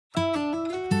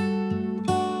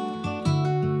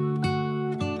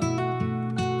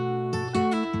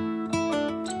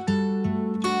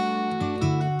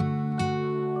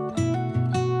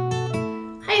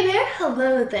there,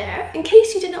 hello there. In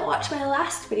case you didn't watch my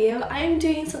last video, I am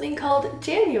doing something called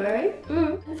January.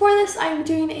 And for this, I'm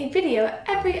doing a video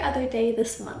every other day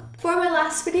this month. For my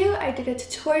last video, I did a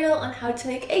tutorial on how to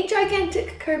make a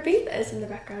gigantic Kirby that is in the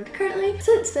background currently.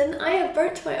 Since then, I have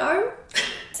burnt my arm.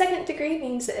 Second degree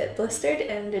means that it blistered,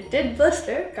 and it did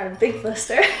blister, got a big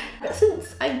blister. But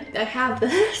since I have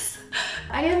this,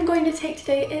 I am going to take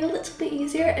today a little bit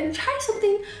easier and try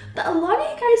something that a lot of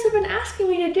you guys have been asking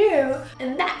me to do,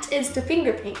 and that is to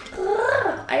finger paint.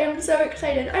 I am so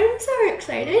excited. I'm so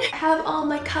excited. I have all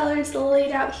my colors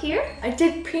laid out here. I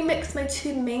did pre-mix my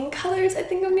two main colors I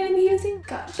think I'm going to be using.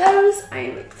 Got those. I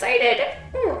am excited.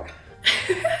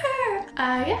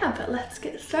 Yeah, but let's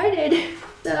get started.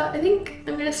 So I think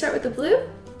I'm going to start with the blue.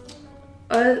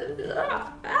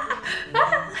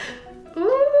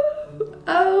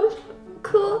 Oh,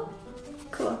 cool.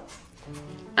 Cool.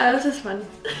 This is fun.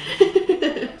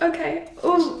 Okay.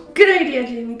 Oh, good idea,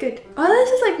 Jamie, good. Oh,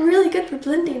 this is like really good for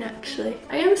blending actually.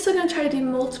 I am still gonna try to do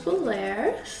multiple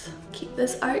layers. Keep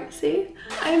this artsy.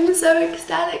 I'm so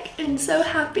ecstatic and so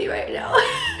happy right now.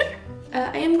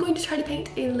 I am going to try to paint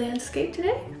a landscape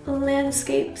today. A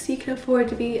landscape so you can afford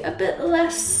to be a bit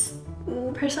less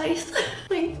precise.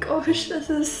 My gosh, this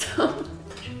is so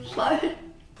fun.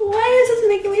 Why is this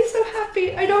making me so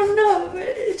happy? I don't know, but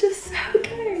it's just so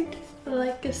good.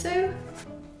 Like so.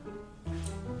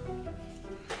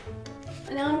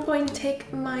 And now I'm going to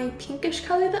take my pinkish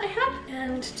color that I had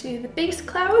and do the base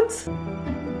clouds.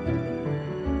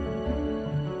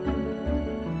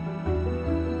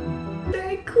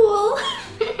 Very cool.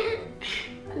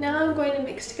 Now I'm going to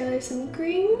mix together some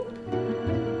green.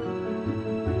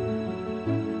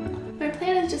 My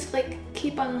plan is just like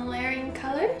keep on layering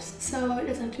colors so it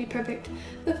doesn't have to be perfect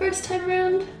the first time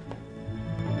around.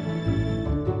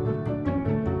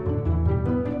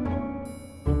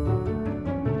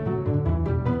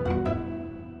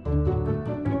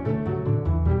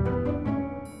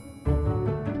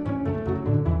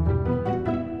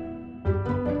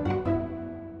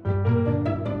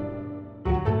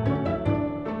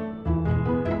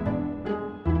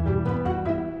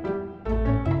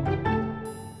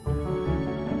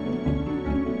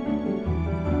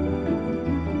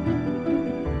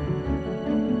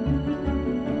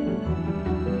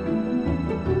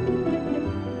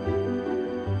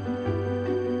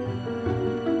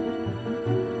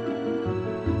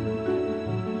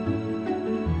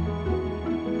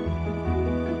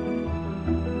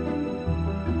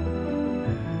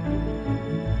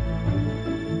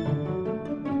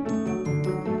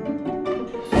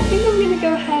 I think I'm gonna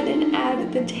go ahead and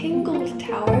add the Tangled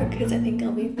Tower because I think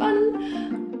it'll be fun.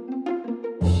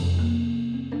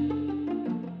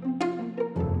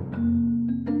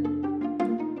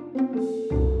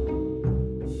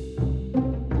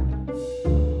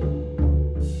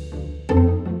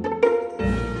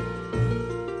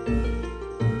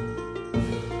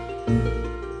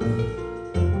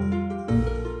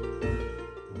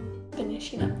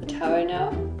 Finishing up the tower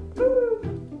now.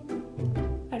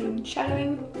 Adding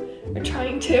shadowing. Or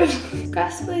trying to.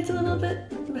 Grass blades a little bit,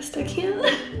 the best I can.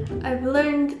 I've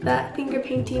learned that finger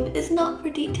painting is not for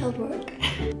detailed work.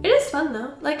 It is fun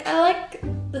though. Like, I like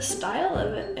the style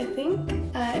of it, I think.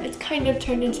 It's kind of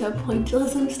turned into a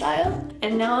pointillism style.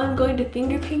 And now I'm going to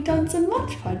finger paint on some Mod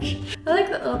Podge. I like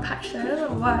that little patch there, I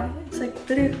don't know why. It's like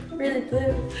blue, really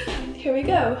blue. Here we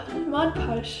go, Mod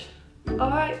Podge.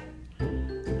 Alright.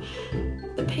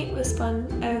 The paint was fun.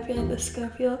 I have a feeling this is gonna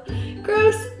feel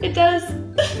gross. It does.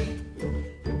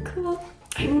 Cool.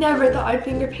 I never thought I'd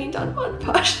finger paint on Mod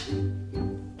Podge.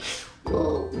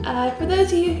 Cool. For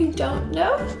those of you who don't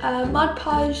know, Mod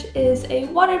Podge is a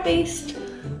water-based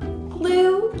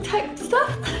glue type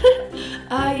stuff.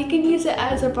 You can use it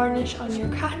as a varnish on your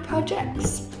craft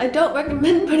projects. I don't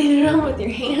recommend putting it on with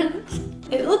your hands.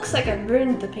 It looks like I've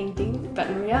ruined the painting, but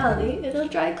in reality, it'll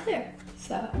dry clear.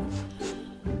 So.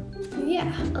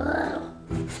 Yeah,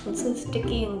 this is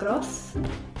sticky and gross.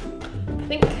 I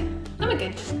think I'm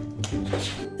good.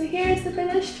 So here's the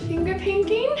finished finger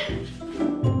painting.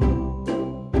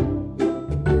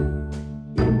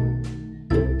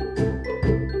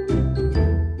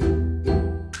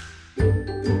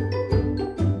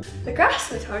 The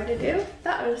grass was hard to do.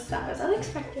 That was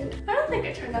unexpected. I don't think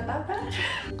it turned out that bad.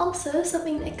 Also,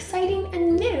 something exciting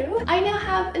and new. I now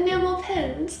have enamel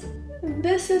pens.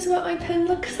 This is what my pen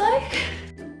looks like.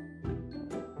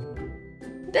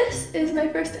 this is my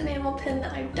first enamel pin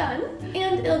that I've done,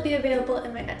 and it'll be available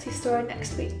in my Etsy store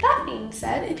next week. That being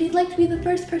said, if you'd like to be the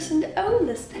first person to own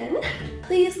this pin,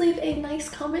 please leave a nice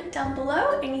comment down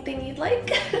below, anything you'd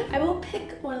like. I will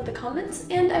pick one of the comments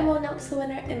and I will announce the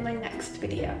winner in my next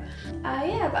video.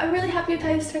 Yeah, but I'm really happy with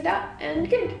how this turned out, and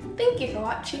good. Thank you for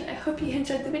watching. I hope you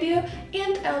enjoyed the video,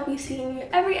 and I will be seeing you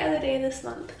every other day this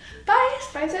month. Bye,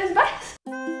 surprise, bye.